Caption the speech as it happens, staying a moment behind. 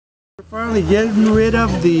Finally getting rid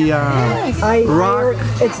of the rock.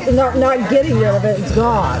 It's not getting rid of it. It's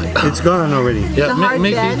gone. It's gone already. Yeah,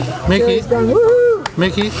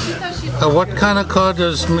 Mickey, what kind of car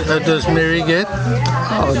does Mary get?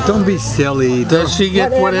 Oh, don't be silly. Does she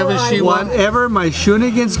get whatever she wants? Whatever my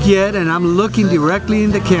shenanigans get, and I'm looking directly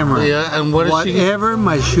in the camera. Yeah, and what does she get? Whatever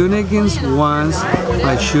my shenanigans wants,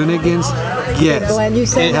 my shenanigans gets. Glenn, you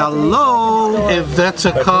said hello. If that's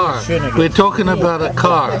a car, we're talking about a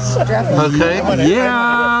car, okay?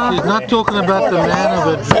 Yeah. She's not talking about the man of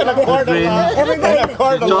a dream.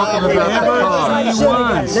 She's talking about the car.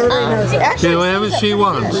 Whatever she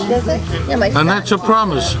wants. And that's a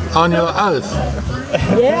promise on your oath.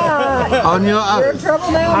 Yeah. On your You're in oath.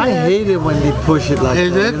 trouble now. I hate it when they push it like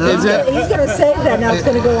Is that. it? Is it? He's going to save that now. It's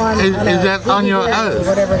going to go on. Is that on your DVD or oath?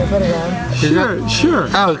 whatever to put it on. Sure.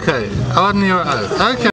 Okay, on your oath. Okay.